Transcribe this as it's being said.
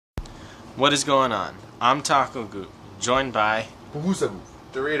What is going on? I'm Taco Goop, joined by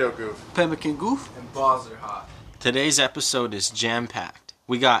Dorito Goof, Pemmican Goof, and Balls Are Hot. Today's episode is jam-packed.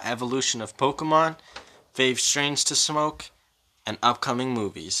 We got evolution of Pokemon, fave strains to smoke, and upcoming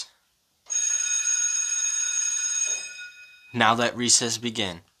movies. Now let recess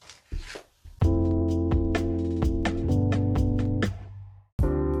begin.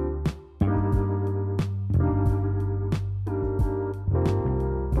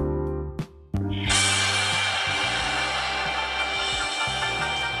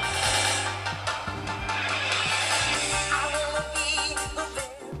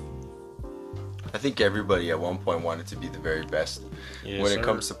 I think everybody at one point wanted to be the very best. Yes, When it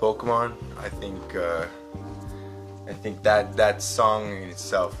comes to Pokemon, I think that song in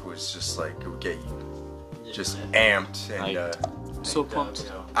itself was just like, it would get you just amped and so pumped.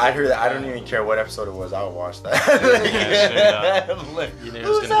 I heard that. I don't even care what episode it was. I would watch that. You knew it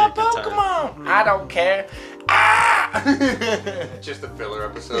was Who's gonna that be a good time. Pokemon? I don't care. Ah! Just a filler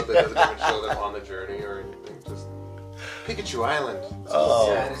episode that doesn't even show them on the journey or anything. Just Pikachu Island.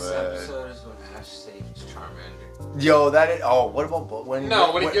 Oh, Saddest man. episode is when Ash saves Charmander. Yo, that is. Oh, what about when?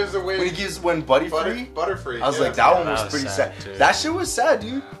 When he gives away. when Butterfree. Butterfree. I was yeah. like, that one was That was pretty sad, sad. too. That shit was sad,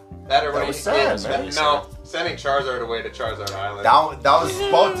 dude. That or when that he was sad, man. No, sending Charizard away to Charizard Island. That was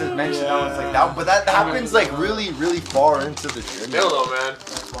about to mention. That was like that, but that happens like really, really far into the journey. Still though, man.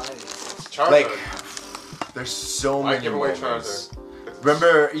 That's why It's Charizard. Like, there's so Why many give away moments. Charizard?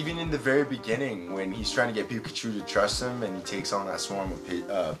 Remember, even in the very beginning, when he's trying to get Pikachu to trust him, and he takes on that swarm of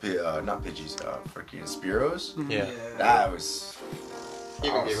not Pidgeys, freaking Spearows. Yeah. That was.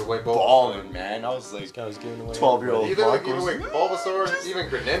 Even gave away Bulbasaur. balling, man. I was like, This guy was giving away 12-year-old. He literally gave away Bulbasaur, even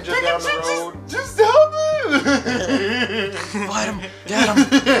Greninja down the road. Just help him! Fight him! Get him!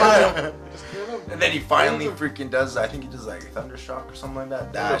 Fight him! Just kill him. And then he finally freaking does. I think he does like Thundershock or something like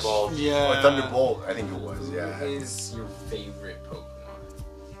that. Dash. Thunderbolt. Yeah. Or Thunderbolt. I think it was. Who Yeah. is your favorite Pokemon?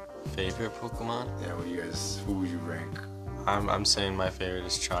 Favorite Pokemon? Yeah. What do you guys? Who would you rank? I'm saying my favorite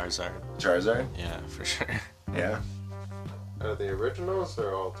is Charizard. Charizard. Yeah, for sure. Yeah. Are they originals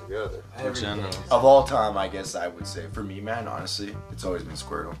or all together? general. Of all time, I guess I would say for me, man. Honestly, it's always been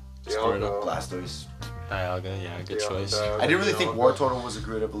Squirtle, Dialga. Blastoise. Dialga, yeah, good choice. I didn't really think Wartortle was a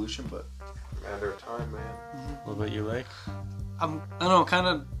great evolution, but Commander of Time, man. What about you, like? I don't know, kind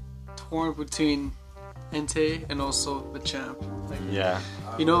of torn between Entei and also Machamp. Like, Yeah.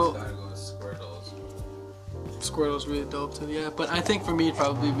 You know- Gotta go with Squirtles. Squirtle's really dope too, yeah. But I think for me, it'd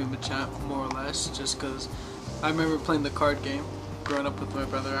probably be Machamp, more or less, just because I remember playing the card game, growing up with my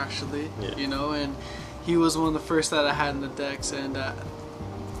brother, actually, Yeah. you know, and he was one of the first that I had in the decks, and,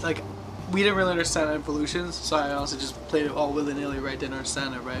 like, we didn't really understand evolutions, so I honestly just played it all willy-nilly, right? Didn't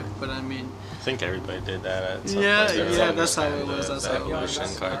understand it, right? But I mean, I think everybody did that at some Yeah, point. There was yeah, like that's how it the- was, that's the how it was.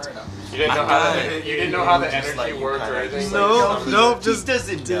 evolution cards. You didn't know how the Just energy like you worked or kinda anything. just no, like, no, he just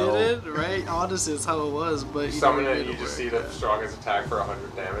doesn't did know. it, right? Honestly, it's how it was, but you Summon never it, made you it just work. see the strongest attack for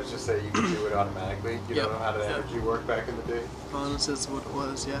 100 damage. Just say you can do it automatically. You Yep. don't know how the Yep. energy worked back in the day. Honestly, it's what it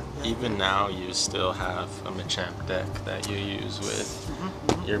was, yeah. Even now, you still have a Machamp deck that you use with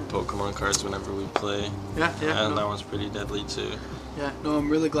your Pokemon cards whenever we play. Yeah, yeah. And that No, one's pretty deadly too. yeah, no, I'm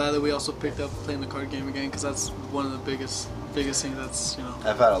really glad that we also picked up playing the card game again, because that's one of the biggest things that's, you know.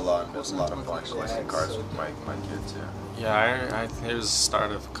 I've had a lot of Awesome. fun collecting cards with my kids. Yeah. Yeah, it was the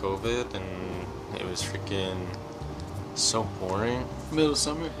start of COVID, and it was freaking so boring. Middle of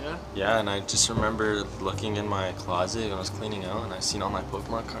summer, yeah. Yeah, and I just remember looking in my closet when I was cleaning out, and I seen all my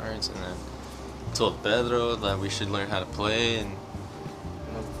Pokemon cards, and then told Pedro that we should learn how to play, and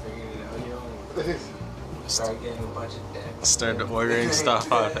Figured it out, yo. Started getting a bunch of decks. started ordering stuff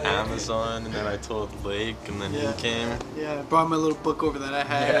off Amazon, and then I told Lake, and then Yeah. he came. Yeah, I brought my little book over that I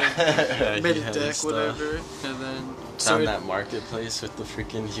had, Yeah, made he a had deck, his stuff. whatever, and then Found started. that marketplace with the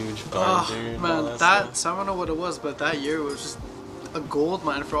freaking huge Oh binder and all man, that stuff. I don't know what it was, but that year was just a gold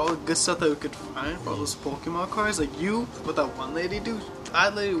mine for all the good stuff that we could find for all those Pokemon cards. Like you, with that one lady, dude.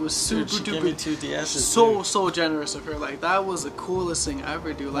 That lady was super Dude, she gave me duper 2 DS's. so generous of her. Like that was the coolest thing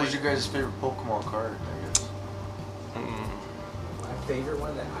ever, dude. What Like was your guys' favorite Pokemon card? My favorite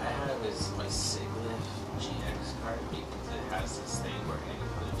one that I have is my Siglif GX card because it has this thing where any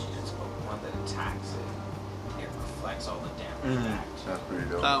other GX Pokemon that attacks it, it reflects all the damage back to That's pretty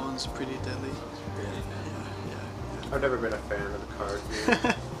dope. that one's pretty deadly. It's really nice. I've never been a fan of the card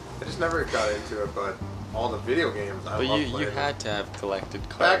game. I just never got into it, but all the video games, I But love you playing them. had to have collected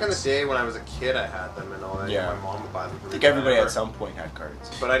cards. Back in the day when I was a kid, I had them and all that. Yeah. My mom would buy them for I me. think everybody whatever. at some point had cards.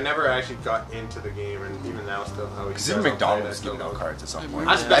 But I never actually got into the game, and even now, still how Because even McDonald's was giving out cards at some point.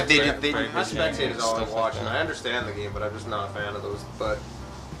 I Yeah. spectate they I spectate is all I Stuff like watch, that. and I understand the game, but I'm just not a fan of those. But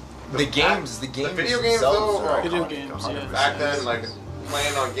The games The video games, themselves though, are Video iconic, games, 100%. Back then, like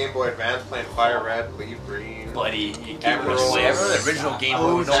playing on Game Boy Advance, playing Fire Red, Leaf Green. Buddy, you can't Emerald. play ever the original Game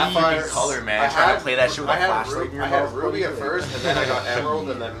Boy with no Sapphire. freaking color, man. I Trying had- to play that shit with a flashlight in your I had mouth. Ruby at first, and then I got Emerald,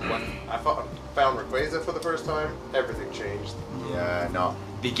 and then when I found Rayquaza for the first time, everything changed. Yeah, no.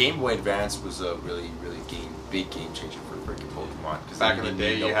 The Game Boy Advance was a really big game changer for freaking Pokemon. Cause Back then in the you day,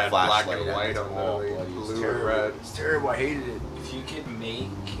 didn't you need no had black flashlight and at white the on wall, the buddy. It was blue and terrible. red. It's terrible. I hated it. If you could make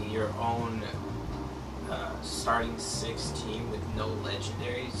your own starting 6 team with no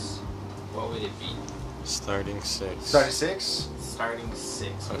legendaries, what would it be? Starting 6. 36? Starting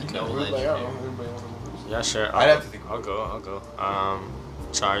 6 with Okay. no Everybody, I don't know, legendary. everybody wanna- Yeah, sure. I'd have to think. I'll go.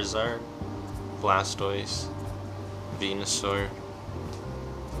 Charizard, Blastoise, Venusaur,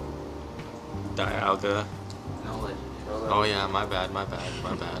 Dialga. No legendary. Oh yeah, my bad.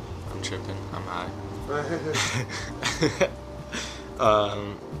 I'm tripping. I'm high.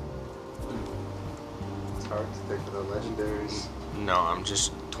 It's hard to think of the legendaries. No, I'm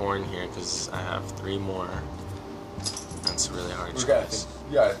just torn here because I have 3 more. That's a really hard You gotta choice. think.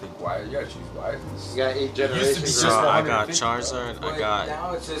 You gotta think wise. You gotta choose wise. You got 8 be generations. So just I got 150, Charizard, I But got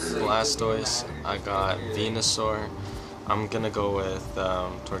now it's just like, Blastoise, doesn't I matter. got You're- Venusaur. I'm gonna go with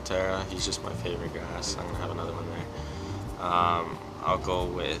Torterra. He's just my favorite grass. I'm gonna have another one there. I'll go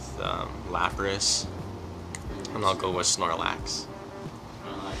with Lapras, and I'll go with Snorlax.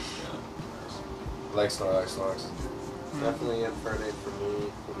 Like Snorlax. Definitely Infernape for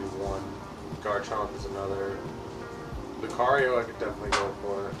me would be one. Garchomp is another. Lucario I could definitely go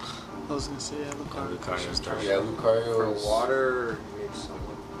for. I was gonna say yeah, Lucario. Lucario's dope. Yeah, Lucario. For is- water, you need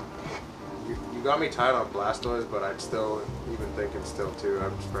someone. You got me tied on Blastoise, but I'd still, even thinking still too,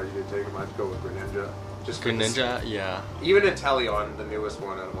 I'm surprised you didn't take him. I'd go with Greninja. Just 'cause Greninja, yeah. Even Inteleon, the newest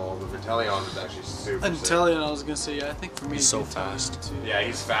one out of all of them, Inteleon is actually super sick. Inteleon, I was gonna say yeah. I think for me He's it'd so be Inteleon, fast. too. Yeah,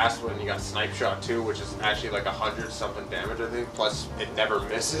 he's fast when you got Snipe Shot too, which is actually like 100 something damage, I think. Plus, it never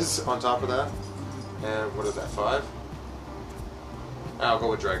misses on top of that. And what is that, 5? I'll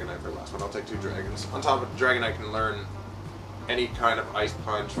go with Dragonite for the last one. I'll take 2 dragons. On top of Dragonite can learn any kind of Ice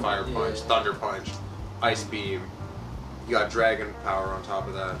Punch, Fire Punch, Thunder Punch, Ice Beam. You got Dragon Power on top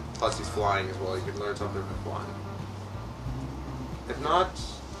of that. Plus he's flying as well. You can learn something from flying. If not,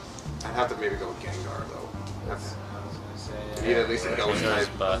 I'd have to maybe go with Gengar though. That's, I was gonna say. you need at least a Ghost Gengar's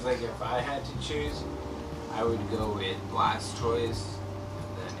type. I was like, if I had to choose, I would go with Blastoise,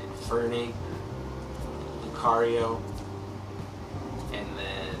 then Infernape, Lucario, and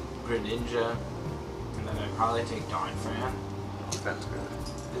then Greninja, and then I'd probably take Donphan. That's good.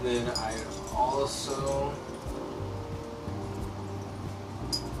 And then I also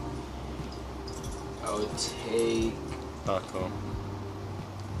I would take Taco.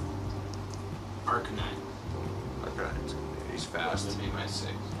 Arcanine. Arcanine. He's That fast. would be my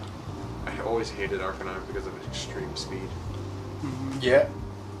 6. I always hated Arcanine because of his extreme speed. Yeah.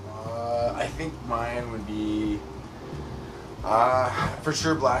 I think mine would be for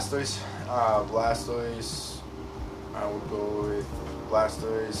sure Blastoise. Blastoise. I would go with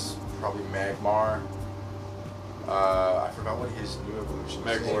Blastoise. Probably Magmar. I forgot what his new evolution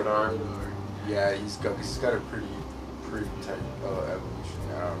is. Magmortar. Yeah, he's got a pretty tight evolution.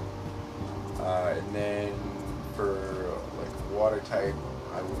 And then for like water type,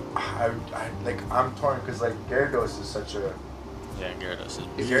 I'm torn because like Gyarados is such a Yeah, Gyarados is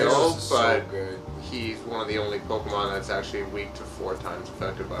He's Gyarados dope, is but so good. he's one of the only Pokemon that's actually weak to 4 times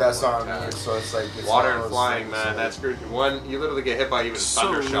affected by That's one what I mean. attack. So it's like it's Water one and of those flying, things, man, like, that's screwed. One, you literally get hit by even So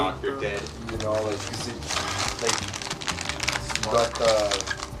thunder shock, weak, you're bro. dead. you know, like because it like you got the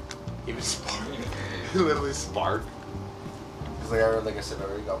Even spark. Literally spark. because like I said, I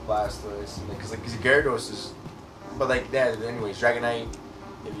already got Blastoise, and because Gyarados is, but like that. Anyways, Dragonite,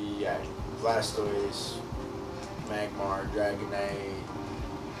 maybe yeah, Blastoise, Magmar, Dragonite.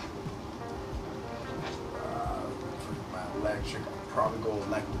 For my electric, I'll probably go with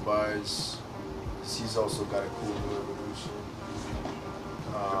Electabuzz. 'Cause he's also got a cool new evolution.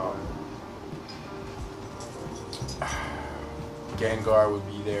 Gengar would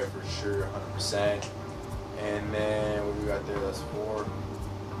be there for sure, 100%. And then what we got there? That's 4,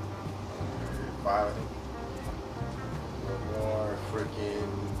 5, I think. One more freaking.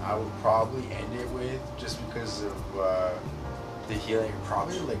 I would probably end it with just because of the healing.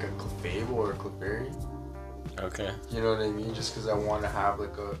 Probably like a Clefable or a Clefairy. okay. You know what I mean? Just because I want to have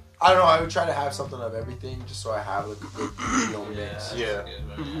like a. I don't know. I would try to have something of everything, just so I have like a good heal mix. Yeah.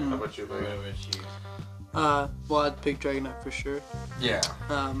 Mhm. How about you, What Lee? about you? Well, I'd pick Dragonite for sure. Yeah.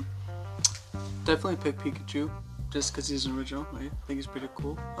 Definitely pick Pikachu, just because he's an original. Right? I think he's pretty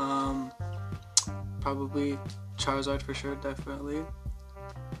cool. Probably Charizard for sure, definitely.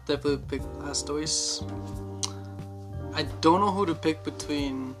 definitely pick Blastoise. I don't know who to pick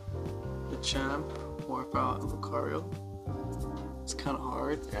between the Champ or Lucario. It's kind of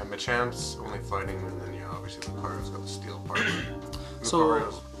hard. Yeah, Machamp's only fighting, and then obviously Lucario's got the steel part. So-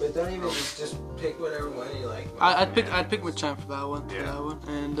 Lucario's But don't even just pick whatever one you like. I'd pick Machamp for that one. Yeah. For that one.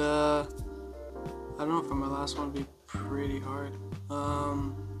 And I don't know, for my last one, it'd be pretty hard.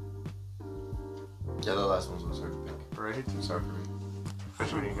 Yeah, the last one was hard to pick. right. It's hard for me.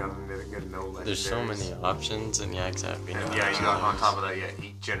 Especially when you got no legendaries. There's so many options, and yeah, exactly. And yeah, you got on top of that,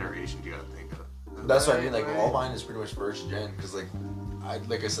 8 generations you gotta think of. That's what I mean. Like all mine is pretty much first gen, because like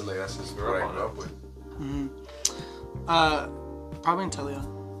I said, like that's just what I grew up with. Probably Inteleon.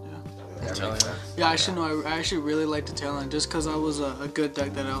 Yeah, Yeah, actually, no, I actually really liked Inteleon just because I was a good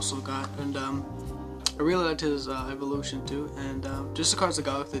deck that I also got. And I really liked his evolution too. And just the cards I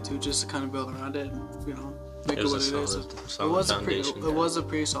got with it too, just to kind of build around it and, make it was what a it is. solid foundation, It was a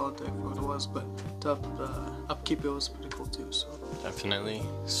pretty solid deck for what it was, but to upkeep it was pretty cool too. So. Definitely.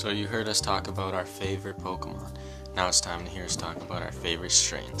 So you heard us talk about our favorite Pokemon. Now it's time to hear us talk about our favorite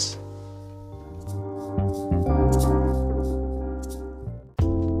strains.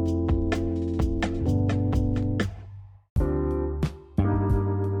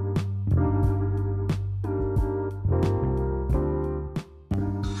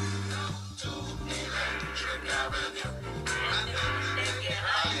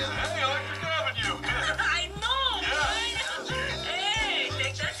 I know, right? Hey,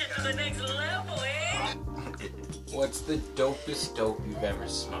 take that shit to the next level, eh? What's the dopest dope you've ever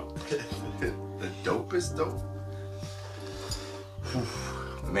smoked? the dopest dope.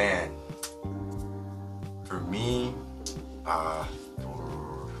 Man, for me, well,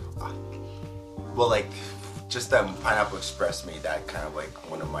 like just that Pineapple Express made that kind of like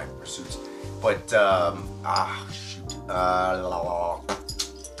one of my pursuits. But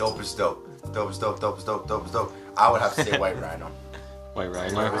dopest dope. I would have to say White Rhino. White It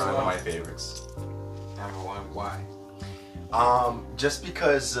was Rhino. one of my favorites. Number one, why? Just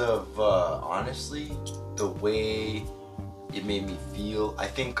because of honestly the way it made me feel. I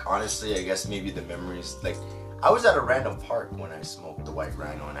think honestly, I guess maybe the memories. Like I was at a random park when I smoked the White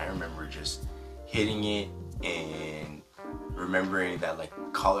Rhino, and I remember just hitting it and remembering that like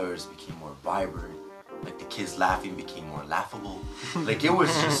colors became more vibrant. Like the kids laughing became more laughable. Like it was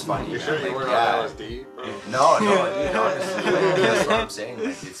just funny. You man. sure you Like, weren't yeah. on LSD, bro? No, dude, honestly, like, that's what I'm saying.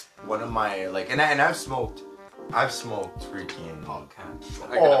 Like it's one of my like, and I've smoked freaking All kinds. I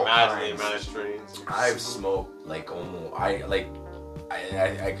can all imagine kinds. the amount of strains. I've smoked like almost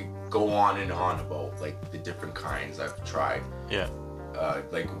I could go on and on about like the different kinds I've tried. Yeah.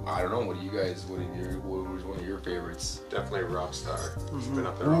 Like I don't know, what was one of your favorites? Definitely Rockstar. It's been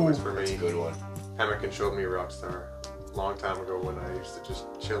up there always for That's a me. good one. Hamakin showed me Rockstar a long time ago when I used to just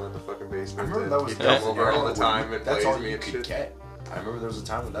chill in the fucking basement. I remember and that was he'd come over all the when time and that's plays all me you and could shit. get. I remember there was a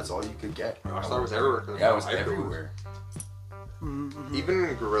time when that's all you could get. Rockstar was everywhere. 'cause Yeah, it was hype everywhere.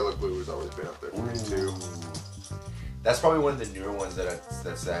 Even Gorilla Glue has always been up there for me too. That's probably one of the newer ones that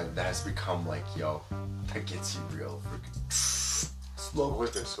has become like, yo, that gets you real freaking It's always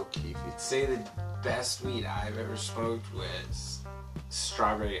been so keefy. I'd say the best weed I've ever smoked was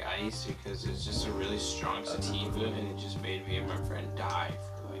strawberry ice because it's just a really strong sativa and it just made me and my friend die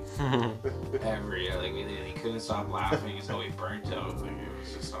for like every like we literally couldn't stop laughing until we burnt out. Like it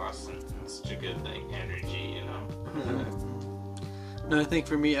was just awesome. It's such a good like energy, you know. No, I think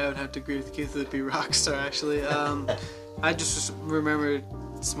for me, I would have to agree with Keith. It would be Rockstar, actually. I just remember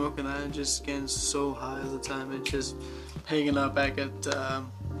smoking that and just getting so high all the time and just hanging out back at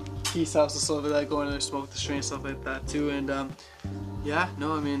Keith's house and stuff like that, going there, smoke the strain and stuff like that too. And yeah,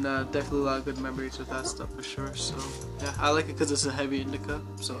 no, I mean, definitely a lot of good memories with that stuff for sure. So yeah, I like it because it's a heavy indica,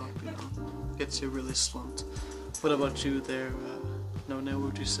 so gets you really slumped. What about you there, Nona?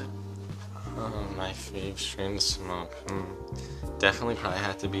 What would you say? My fave strain to smoke. Definitely probably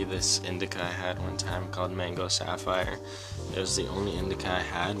had to be this indica I had one time called Mango Sapphire. It was the only indica I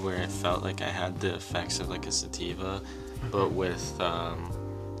had where it felt like I had the effects of like a sativa, but with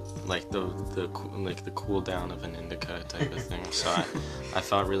like the cool down of an indica type of thing. So I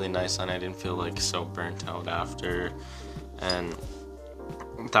felt really nice and I didn't feel like so burnt out after. And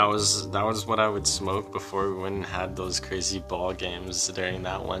that was what I would smoke before we went and had those crazy ball games during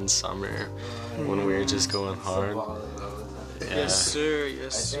that one summer when we were just going hard. Yeah. Yes, sir. I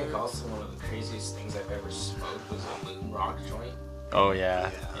Yes, sir. think also one of the craziest things I've ever smoked was a moon rock joint. Oh yeah.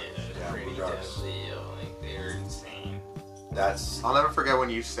 Yeah, Pretty moon rocks. deadly, like they were insane. That's I'll never forget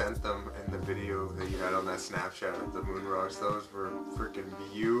when you sent them in the video that you had on that Snapchat of the moon rocks. Those were freaking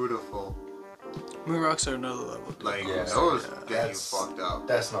beautiful. Me rocks are another level. Like Yeah. those Yeah. get you That's- fucked up.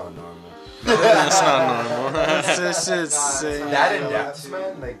 That's not normal. That's not normal. That's just insane. That and dabs,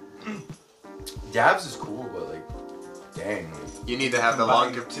 man. Like dabs is cool, but like, dang, like, You need to have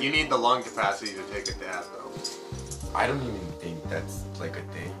the you need the lung capacity to take a dab though. I don't even think that's like a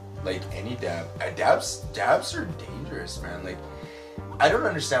thing. Like any dab, dabs are dangerous, man. Like I don't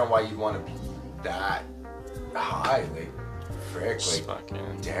understand why you'd want to be that high. Like frick, Just like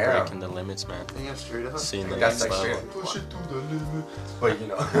fucking damn. breaking the limits, man. Yeah, straight up. Seeing the that's next like level. straight push it to the limit. But you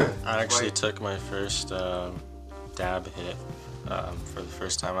know, I actually took my first dab hit for the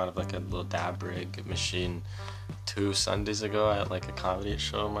first time out of like a little dab rig machine 2 Sundays ago at like a comedy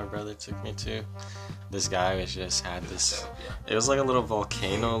show my brother took me to. This guy was just had this, it was like a little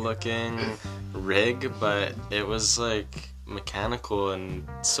volcano looking rig, but it was like mechanical, and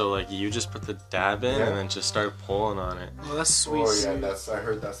so like you just put the dab in and then just start pulling on it. Oh, that's sweet. oh yeah, that's I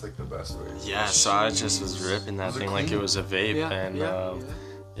heard that's like the best way. Yeah, so I just was ripping that Was it thing like it clean? was a vape, Yeah, and yeah.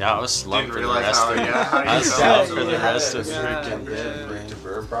 yeah, I was slumped Didn't for the realize rest how- of yeah, how I you was felt. slumped for You the had rest it of at a the certain Yeah, temperature for yeah. it to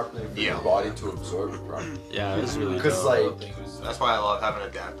burn properly, for Yeah. your body to absorb it properly. Yeah, it was really Because dope. like, That's why I love having a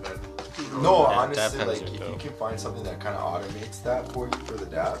dab pen. no, Yeah, honestly, dab pens like are if you dope. can find something that kind of automates that for you for the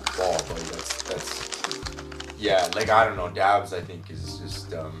dab, oh, buddy, that's yeah. Like I don't know, dabs I think is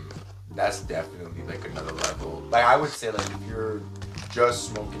just that's definitely like another level. Like I would say like if you're just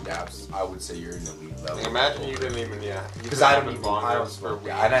smoking dabs, I would say you're in the elite level. Like, imagine you didn't even Because I don't smoke.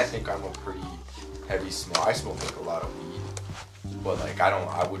 Yeah, and I think I'm a pretty heavy smoker. I smoke like a lot of weed, but like I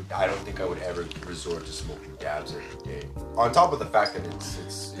don't think I would ever resort to smoking dabs every day. On top of the fact that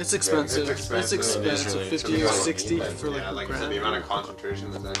It's expensive. It's It's expensive. expensive. Really 50 or expensive. 60 Like, for like yeah, a like I said, the grand. amount of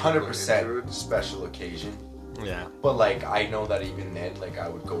concentration that's actually 100% put into it. special occasion. Yeah. But like I know that even then, like I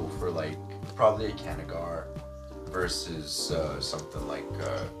would go for like probably a Canagar versus something like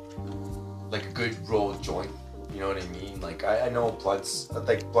a good rolled joint. You know what I mean? Like I know blunts.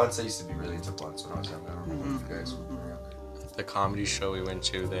 Like blunts, I used to be really into blunts when I was young. I don't know if you guys were younger. The comedy show we went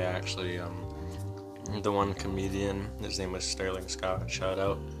to, they actually the one comedian, his name was Sterling Scott, shout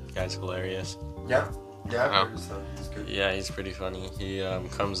out, guy's hilarious. Yeah, yeah, I've Oh. heard of stuff. It's good. Yeah, he's pretty funny. He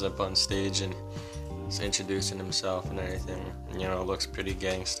comes up on stage and he's introducing himself and everything. You know, looks pretty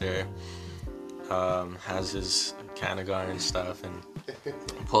gangster. Has his Canagar and stuff, and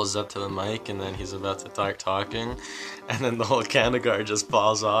pulls up to the mic, and then he's about to start talking, and then the whole Canagar just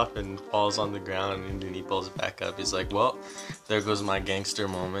falls off and falls on the ground, and then he pulls it back up. He's like, well, there goes my gangster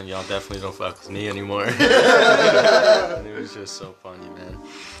moment. Y'all definitely don't fuck with me anymore. And it was just so funny, man.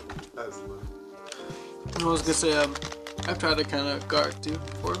 That's lit. I was gonna say, I've tried to kind of guard too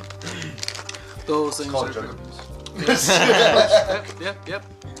before. Those things Call are it drug pretty- abuse. Yep.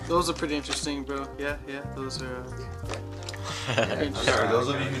 Those are pretty interesting, bro. Yeah. Those are. Yeah, for those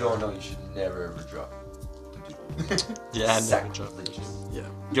of you who don't know, you should never ever drop. Yeah, I never dropped Sacrilegious. Yeah.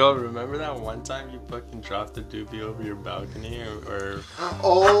 Yo, remember that one time you fucking dropped the doobie over your balcony, or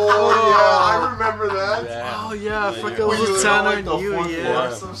Oh yeah, I remember that. yeah. Oh yeah, I Yeah, forgot you- it was you were Tanner on, like, and the you. fourth Yeah. floor or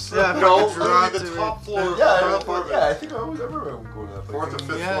Yeah. some shit. Yeah, No, fucking dropped literally it the top right floor. Yeah, Top floor. yeah, I think I remember going to that place. Fourth or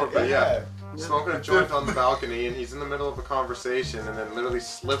fifth Yeah, floor, but yeah. Yeah. Smoking a joint on the balcony, and he's in the middle of a conversation, and then literally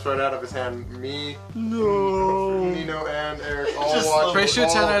slips right out of his hand. Me, No. Nino, and Eric all Just watching. Pretty sure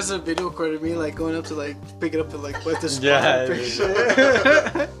all- Tanner has a video recorded me like going up to like pick it up and like put this. Yeah, picture.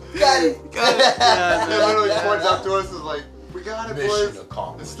 Got it. Yeah, He literally points up to us and is like, "We got it, Mission boys. It's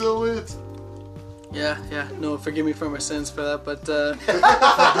accomplished. still it." Yeah. No, forgive me for my sins for that, but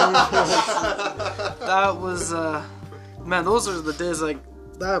that was man. Those are the days like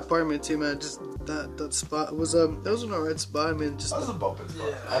that apartment too, man. Just that spot was that was an alright spot. I mean, just That was a bumping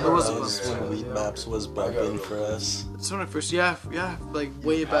spot. I it was a remember bump. that. when Weed Maps was bumping for us. it's when I first yeah, like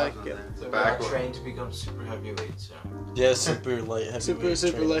way back. Yeah. So we're Back all one. trained to become super heavyweights. Yeah, super light heavyweight.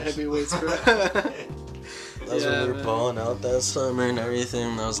 Super light heavyweights, bro. That's when Yeah, we were man. balling out that summer and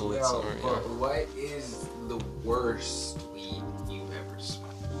everything. That was a lit Yo, summer. but Yeah. what is the worst weed you've ever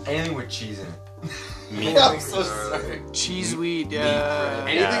smoked? Anything with cheese in it. Meat. I'm so sorry. Cheese weed, yeah.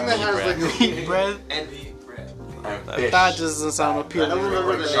 Anything Yeah, that meat has bread. like Meat bread. And eat bread. And That- fish. That doesn't sound I appealing. don't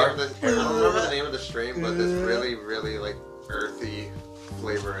remember the Shark. name. I don't remember the name of the strain, but this really, really like earthy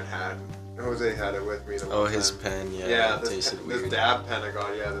flavor it had. Jose had it with me. The Oh, one his time. pen, yeah, Yeah, it this, tasted this weird. dab pen I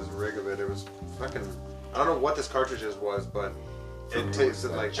got, yeah, this rig of it, it was fucking, I don't know what this cartridges was, but it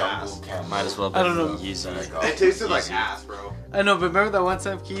tasted like ass. Might as well be I don't know. Yeezy. It tasted like Easy. ass, bro. I know, but remember that one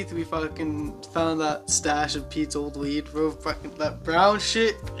time, Keith, we fucking found that stash of Pete's old weed, bro? Fucking that brown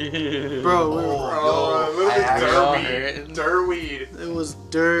shit, bro. We were, Oh, yo, I actually- literally dirt weed. it was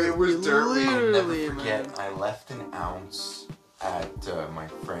dirt. It was dirt weed. I'll never literally, forget, man. I left an ounce at my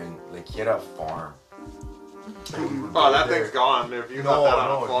friend. Like he had a farm. Oh, that thing's gone. If you got that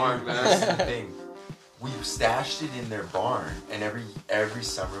on a farm, dude, man. that's the thing. We stashed it in their barn, and every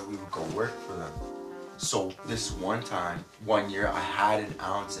summer we would go work for them. So this one year, I had an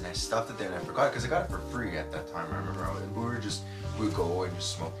ounce, and I stuffed it there, and I forgot because I got it for free at that time. I remember we would go and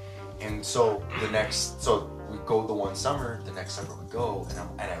just smoke. And so we go the one summer. The next summer we go, and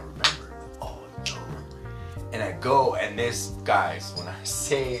I remember, oh no, and I go, and this, guys, when I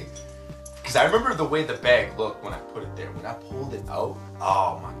say. Because I remember the way the bag looked when I put it there. When I pulled it out,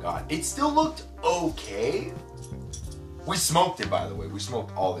 oh my god. It still looked okay. We smoked it, by the way. We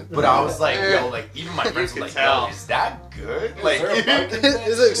smoked all of it. But I was like, yo, like, even my friends were like, yo, is that good? Like,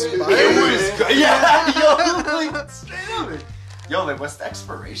 Is it expired? it was good. Yeah, yo, like, straight up. Yo, like, what's the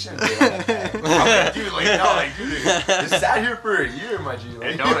expiration date on that? I'm like, dude, like, no, like, dude, it sat here for a year, my G.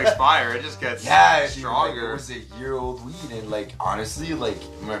 Like, It don't expire. It just gets yeah, stronger. Dude, like, it was a year-old weed, and like honestly, like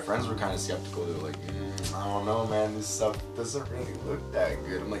my friends were kind of skeptical. They were like, I don't know, man, this stuff doesn't really look that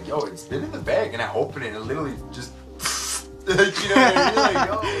good. I'm like, yo, it's been in the bag, and I open it, and it literally just, like, you know what I mean? Like,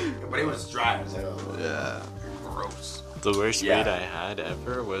 yo, but it was dry as hell. Yeah. Gross. The worst Yeah. weed I had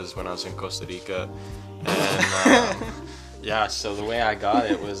ever was when I was in Costa Rica, and yeah. So the way I got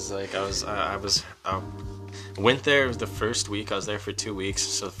it was like I went there the first week. I was there for 2 weeks.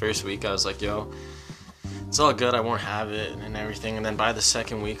 So the first week I was like, yo, it's all good. I won't have it and everything. And then by the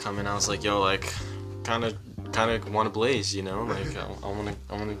second week coming, I was like, yo, like, kind of want to blaze, you know? Like I want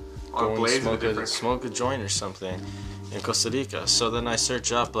to go and smoke a joint or something in Costa Rica. So then I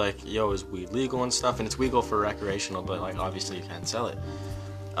search up like, yo, is weed legal and stuff? And it's legal for recreational, but like obviously you can't sell it.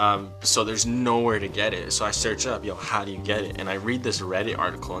 So there's nowhere to get it. So I search up, yo, how do you get it? And I read this Reddit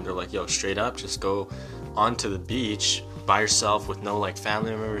article, and they're like, yo, straight up, just go onto the beach by yourself with no like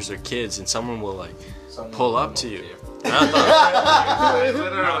family members or kids, and someone will like pull up to you. And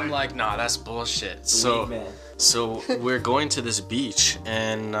I'm like, nah, that's bullshit. So we're going to this beach,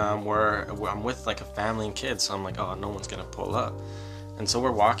 and I'm with like a family and kids. So I'm like, oh, no one's gonna pull up. And so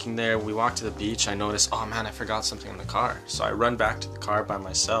we're walking there. We walk to the beach. I notice, oh man, I forgot something in the car. So I run back to the car by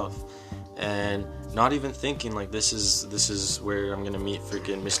myself, and not even thinking like this is where I'm gonna meet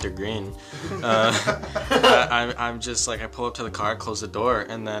freaking Mr. Green. I'm just like, I pull up to the car, close the door,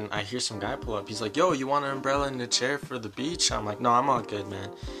 and then I hear some guy pull up. He's like, yo, you want an umbrella and a chair for the beach? I'm like, no, I'm all good,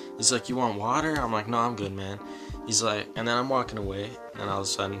 man. He's like, you want water? I'm like, no, I'm good, man. He's like, and then I'm walking away, and all of a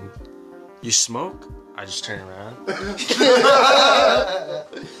sudden, you smoke? I just turn around.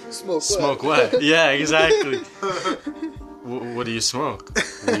 Smoke what? Yeah, exactly. What do you smoke?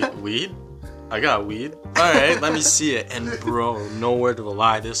 Weed? I got weed. Alright, let me see it. And bro, no word of a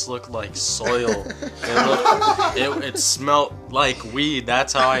lie, this looked like soil. It smelled like weed.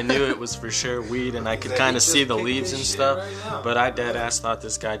 That's how I knew it was for sure weed, and I could kind of see the leaves and stuff. But I dead ass thought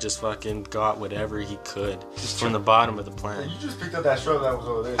this guy just fucking got whatever he could from the bottom of the plant. You just picked up that shrub that was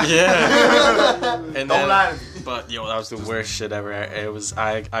over there. Yeah. And Don't lie to me. But yo, that was the worst shit ever. It was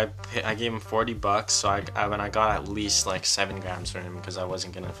I gave him $40, so I got at least like 7 grams from him because I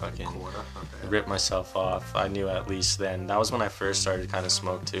wasn't gonna fucking rip myself off. I knew at least then. That was when I first started kind of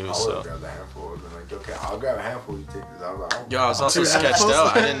smoke too. I So would grab a handful. Been like, okay, I'll grab a handful. You take this. I was like, yo, I was also Two sketched handfuls?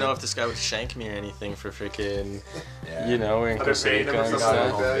 out. I didn't know if this guy would shank me or anything for freaking, you know, we're in Under Costa pain Rica or and something like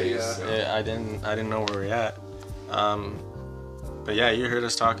stuff. that, yeah. Yeah, I didn't know where we're at. But yeah, you heard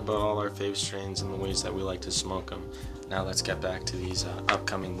us talk about all our fave strains and the ways that we like to smoke them. Now let's get back to these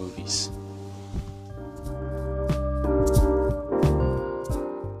upcoming movies.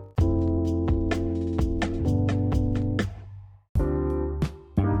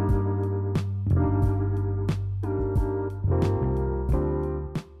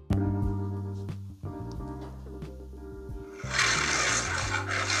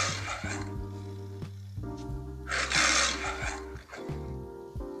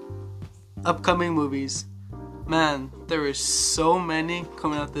 Upcoming movies. Man, there are so many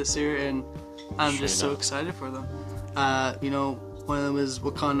coming out this year, and I'm just so excited for them. You know, one of them is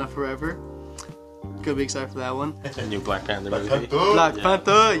Wakanda Forever. Gonna be excited for that one. A new Black Panther movie. Black Yeah.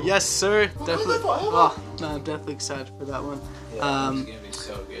 Panther, yes sir, definitely. Oh, no, I'm definitely excited for that one. Yeah, it's gonna be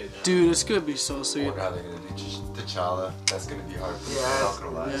so good. Dude, it's gonna be so I sweet. wonder how they're gonna do T'Challa. That's gonna be hard. Yeah, I'm not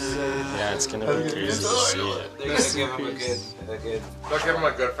gonna lie. Yeah, it's gonna be crazy to see it. They're gonna give him a good They'll give him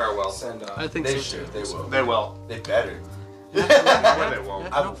a good farewell. send off. I think They so should. too. They will. They will. They better. No, they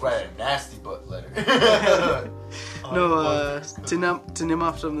won't. I would write a nasty butt letter. No, to name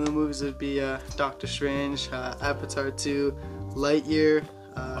off some of the movies, would be Doctor Strange, Avatar 2, Lightyear,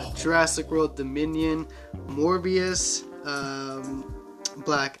 Jurassic World Dominion, Morbius,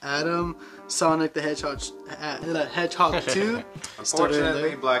 Black Adam, Sonic the Hedgehog 2 started Unfortunately,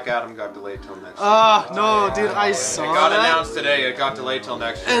 there. Black Adam got delayed till next year. Ah, no, dude, I saw It got that. announced today. It got delayed till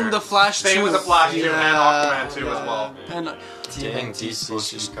next year. And the Flash Same 2. with the Flash 2 and Yeah, Aquaman 2 as well. And Dang, DC's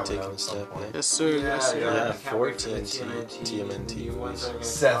just taking a step back. yes, sir. Yes, sir. Yeah, I can't wait for the 14 TMNT ones that are gonna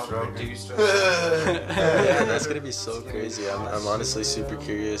Seth come out Rogen. produced. Yeah, that's gonna be so crazy. I'm honestly super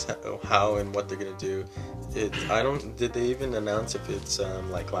curious how and what they're gonna do. Did they even announce if it's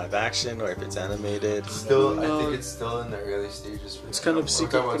like live action or if it's animated? Still, I No. think it's still in the early stages. For It's kind of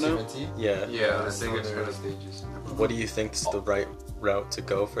secret We're for talking now. about TMNT? Yeah. Yeah, I It's think still it's in the early gonna. stages. What do you think is the right route to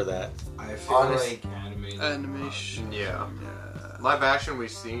go for that? I feel Honest- like animated. Animation. Yeah. Live action,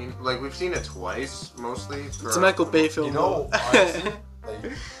 we've seen it twice mostly. It's a Michael Bay film. You know, though. honestly,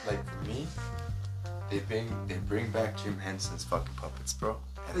 like for me, they bring back Jim Henson's fucking puppets, bro.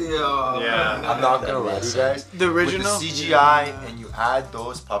 Yeah. I'm not gonna lie to you guys. The original? With the CGI and you add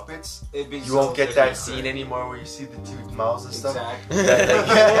those puppets, It'd be you so won't get that different. scene anymore where you see the two mouths and stuff. Exactly.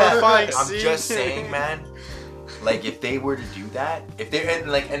 Horrifying I'm scene. just saying, man. Like if they were to do that, if they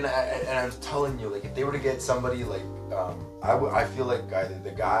and I'm telling you, like if they were to get somebody like I feel like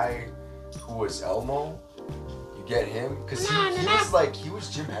the guy who was Elmo, you get him because he was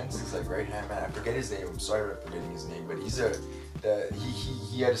Jim Henson's like right hand man. I forget his name. I'm sorry for forgetting his name, but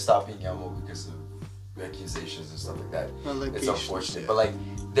he had to stop being Elmo because of accusations and stuff like that. It's Allegations, unfortunate, yeah. but like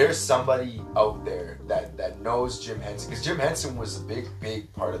there's somebody out there that knows Jim Henson because Jim Henson was a big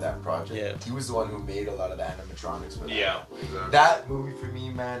part of that project. Yeah. He was the one who made a lot of the animatronics for that. Yeah. Exactly. That movie for me,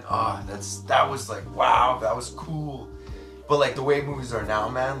 man, that was like wow, that was cool. But like the way movies are now,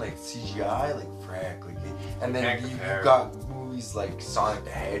 man, like CGI, like frack, like and then Can't you compare. got movies like Sonic the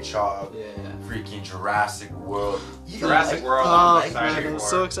Hedgehog, Yeah. freaking Jurassic World. Even Jurassic like- World. Oh, I'm man, excited I'm for.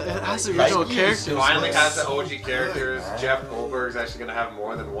 so excited. It has the Like, original he characters. Finally was has the so OG good, characters. man. Jeff Goldberg's actually gonna have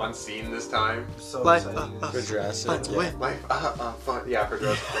more than one scene this time. So Like, excited. For Jurassic, But yeah. wait, Like, fun. Yeah, for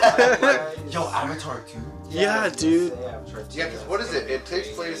Jurassic. Yo, Avatar 2. Yeah, dude. Yeah, because what is it? It takes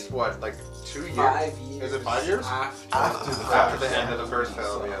place, what, like 2 years? 5 years. Is it 5 years? After After the end of the first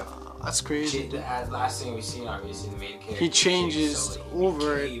film, yeah. that's crazy. The last thing we seen, obviously, the main character. He changes so, like,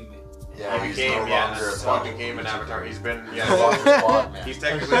 over it. became- Yeah, He he's became, no yeah, longer a Spock fucking became an Avatar. He's been, He's yeah. no longer Spock, man. He's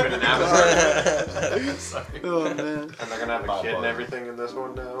technically been an Avatar. Sorry. Oh man, And they're gonna have a My kid and bad. everything in this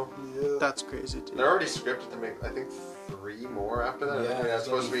one now. that's crazy, dude. They're already scripted to make, I think, 3 more after that. I think that's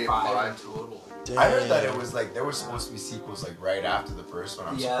supposed to be 5 in 5. total. I heard that it was like there were supposed to be sequels like right after the first one.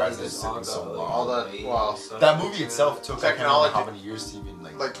 I'm surprised they it's just all taken so got, long. All that, well, That movie itself took I can't remember Technology. how many years to even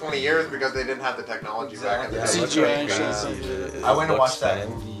like 20 years because they didn't have the technology back in the Yeah, day. look CGI how and crazy shit. it I went to looks watch that then.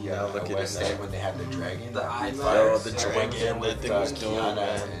 movie Now look at at West it End now. when they had the dragon. The that IMAX. big fire. Oh, the I dragon, went there that with thing was dope, Kiana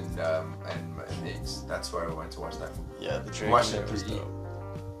man. and Niggs. That's where I went to watch that movie. Yeah, the We Dragon watched it there was 3D. dope.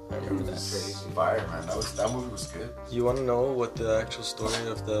 I It remember was that. fire, man. That movie was good. You want to know what the actual story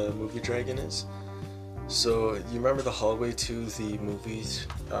of the movie Dragon is? So you remember the hallway to the movies,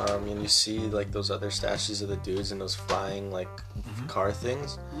 and you see like those other statues of the dudes and those flying like car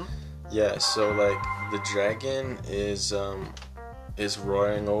things. Yeah, so like the dragon is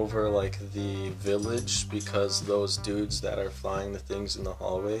roaring over like the village because those dudes that are flying the things in the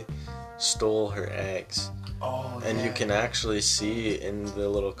hallway stole her eggs. Oh, And you can actually see in the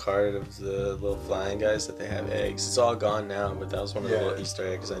little card of the little flying guys that they have eggs. It's all gone now, but that was one of the Yeah. little Easter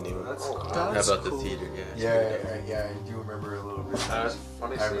eggs I knew That's Oh, cool. wow. That's about cool. the theater. Yeah, it's Yeah, pretty dope. yeah, I do remember a little bit. That was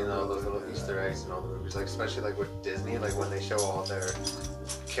funny I seeing remember all those a little little bit of Easter that. eggs in all the movies, like especially like with Disney, like when they show all their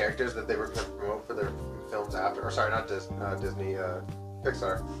characters that they were going to promote for their films after, or sorry, not Disney,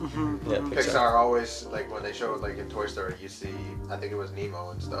 Pixar. Yeah, Pixar always, like when they show like in Toy Story, you see, I think it was Nemo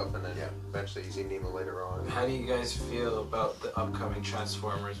and stuff, and then Yeah. eventually you see Nemo later on. How do you guys feel about the upcoming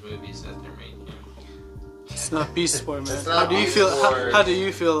Transformers movies that they're making? It's not Beast Boy, man. It's How not do you Beast feel? Wars. How do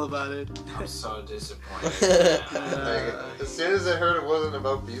you feel about it? I'm so disappointed. Like, as soon as I heard it wasn't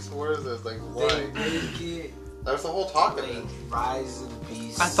about Beast Wars, I was like, They why? make it That was the whole talk of like it. Rise of the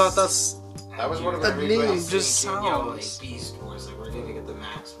Beast. I thought that's That was one of the Everybody's name just thinking, yo, like sounds- Beast Wars, like we're gonna get the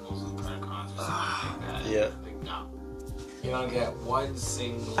Maximals and Predacons or something like that. Yeah. Like, no. You don't get one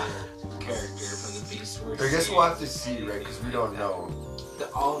single character from the Beast Wars. I guess we'll have to see, series, right? Because we anything don't like know.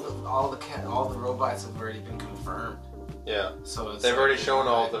 that. All the robots have already been confirmed. Yeah. So it's They've like, already shown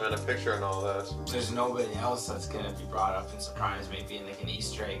all of them in a picture and all that. There's nobody else that's gonna be brought up and surprised, maybe in like an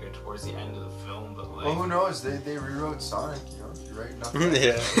Easter egg or towards the end of the film, but like. Well, who knows? They rewrote Sonic, you know? If you're right enough.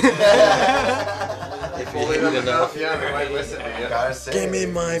 yeah. If you hate it enough. yeah, they might listen to you. Gotta say, Give me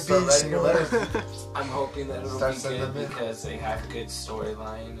my start Beast writing your letters. I'm hoping that it'll Start be sending good them in. because they have good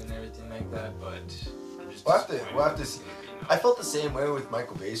storyline and everything like that, but We'll have to see. I felt the same way with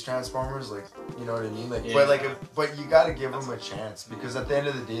Michael Bay's Transformers, like, you know what I mean? Like, Yeah. but you gotta give them a chance because at the end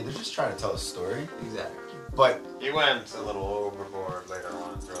of the day, they're just trying to tell a story. Exactly. But He went a little overboard later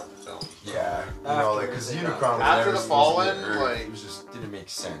on throughout the film. yeah, you know, like, because Unicron was After never the supposed to be Fallen, Earth. like- it was just didn't make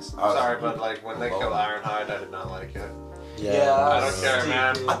sense. Sorry, but like when they killed Ironhide, I did not like it. Yeah. I don't care,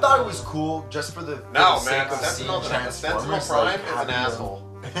 man. I thought it was cool just for the No, for the man. sake of Sentinel, seeing Sentinel Transformers. Prime like, is an having them- asshole.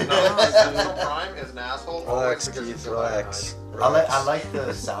 No, Sentinel Prime is an asshole. always Relax, because Keith, he's killed relax. I like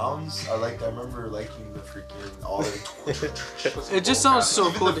the sounds. I remember liking the freaking all the. Ironhide. It just sounds so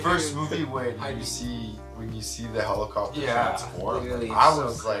Even cool the to first hear. movie when you see the helicopter Yeah, transform. literally, I it's so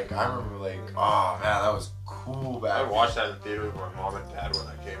was like, I remember like, oh man, that was cool back. I then. watched that in theater with my mom and dad when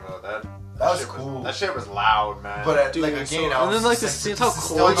that came out. That was shit cool. That shit was loud, man. But Dude, like again, so- I and was then, like, just the this how is cold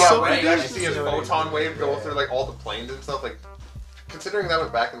still it's yeah, so when you big. actually see his photon wave go through like all the planes and stuff, like considering that was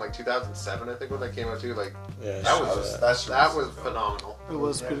back in like 2007, I think when that came out too. Like Yeah. that was phenomenal. It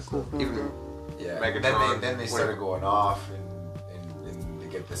was pretty cool. Even yeah. Megatron. Then they started going off and they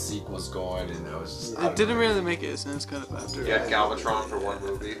get the sequels going, and I was just. I It don't didn't know. really make it sense kind of after. You had Galvatron for one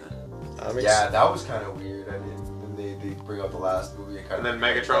movie, Yeah, that was kind of weird. I didn't. Then they bring out the last movie and kind and of.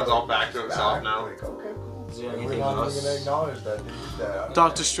 then Megatron's all back to himself now. Like, okay, cool. Is there We're anything not else? even gonna acknowledge that. They did that.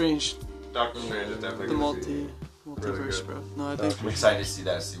 Doctor Strange, Doctor Strange is definitely the gonna be- multiverse, good. bro. No, I think I'm excited to see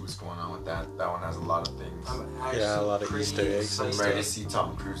that. See what's going on with that. That one has a lot of things. I'm Yeah, a lot of pretty Easter eggs and I'm excited. ready to see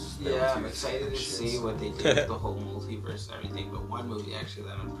Tom Cruise's Yeah, I'm abilities excited and to shit, see so. what they did with the whole multiverse and everything. But one movie actually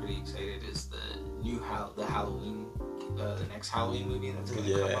that I'm pretty excited is the the Halloween, the next Halloween movie that's gonna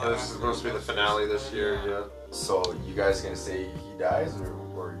Yeah. come out. This is supposed to be the finale this year. Yeah. So you guys gonna say he dies or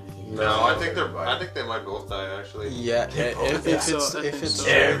do you think? No, I think they might both die actually. Yeah, if think it's so, I if think it's so.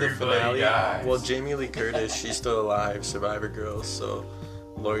 really the Everybody finale, dies. well, Jamie Lee Curtis, she's still alive, Survivor Girl. So,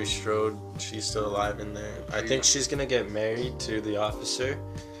 Laurie Strode, she's still alive in there. I think she's gonna get married to the officer,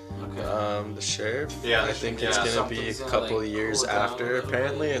 Okay. the sheriff. Yeah, I think it's yeah. gonna be a Something's gonna, couple like, years cool down after. a little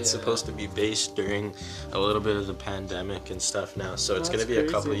Apparently, bit, it's yeah. supposed to be based during a little bit of the pandemic and stuff now. So it's That's gonna be a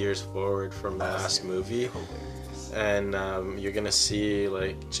couple crazy. years forward from the last movie, and you're gonna see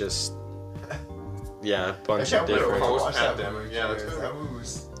like just. Yeah, a bunch of different. Post-pandemic, yeah, that's good. That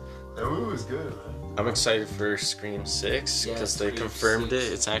movie was good, man. I'm excited for Scream 6 Yeah, because they Scream confirmed 6.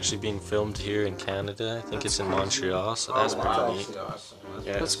 it. It's actually being filmed here in Canada. I think it's in Montreal, so Oh, that's pretty neat. Actually awesome.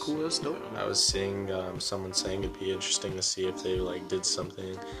 Yeah. that's cool. That's dope. I was seeing someone saying it'd be interesting to see if they like did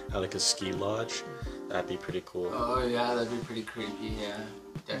something at like a ski lodge. That'd be pretty cool. Oh yeah, that'd be pretty creepy. Yeah,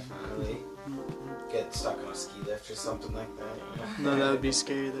 definitely. Get stuck on a ski lift or something like that. No, that would be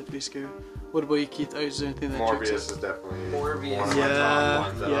scary. That'd be scary. What about you, Keith? Is there anything that Morbius jumps is definitely Morbius. one of my Yeah, top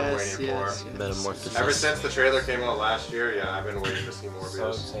ones that I'm yes, waiting yes, for. yes. Metamorphosis. Ever since the trailer came out last year, yeah, I've been waiting to see So Morbius.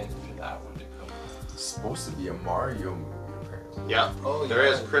 excited for that one to come. It's supposed to be a Mario movie, apparently. Yeah, Oh, there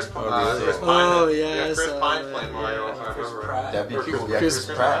yeah. is Chris Oh, really? Chris Pine. Oh, yeah, yeah, I Chris saw Pine that, playing Mario. yeah. If I Chris remember. Pratt. That'd be Or cool. Yeah, Chris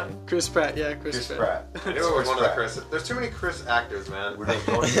Chris Pratt. Chris Pratt, yeah, Chris Chris Pratt. Pratt. I knew it was one of the Pratt. Chris. There's too many Chris actors, man. Don't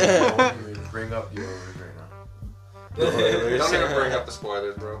even bring up the Oilers right now. Don't even bring up the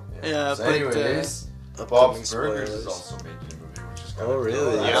spoilers, bro. Yeah, So but, anyways, Upcoming Bob's Burgers spoilers. is also making a movie, which is kind Oh, of really?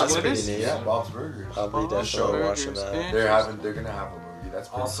 Cool. Yeah, That's what pretty is- neat. Yeah, Bob's Burgers. I'll be Oh, definitely burgers. watching that. Yeah. They're gonna have a movie. That's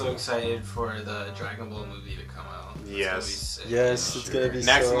pretty Also cool. excited for the Dragon Ball movie to come out. It's Yes. gonna be sick. Yes, it's gonna be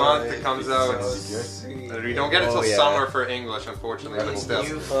Next so month nice. it comes So out. good. We don't get it Oh, till yeah. summer for English, unfortunately, Yeah, but but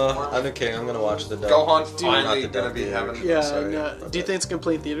still. I don't care. I'm gonna watch the dub. Gohan's Not finally the gonna dub, be the having. original. Yeah, Sorry, no, my do you bad. think it's gonna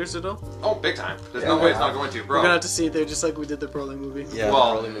play in theaters at all? Oh, big time. There's Yeah, no way it's yeah. not going to, We're bro. gonna have to see it there, just like we did the Broly movie. Yeah,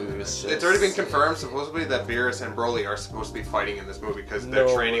 Well, the Broly movie was sick. It's already been confirmed supposedly that Beerus and Broly are supposed to be fighting in this movie because they're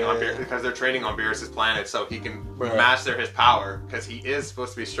No training on way. because they're training on Beerus's planet so he can Right. master his power because he is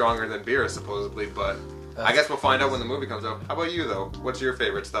supposed to be stronger than Beerus supposedly. But I guess we'll find out when the movie comes out. How about you though? What's your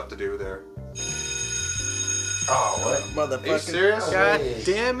favorite stuff to do there? Oh, what? Motherfucking Are you serious? God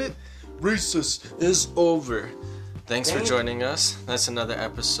damn it! Recess is over. Thanks for joining us. That's another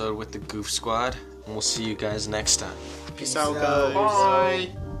episode with the Goof Squad, and we'll see you guys next time. Peace out, guys. Bye.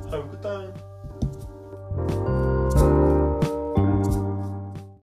 Have a good time.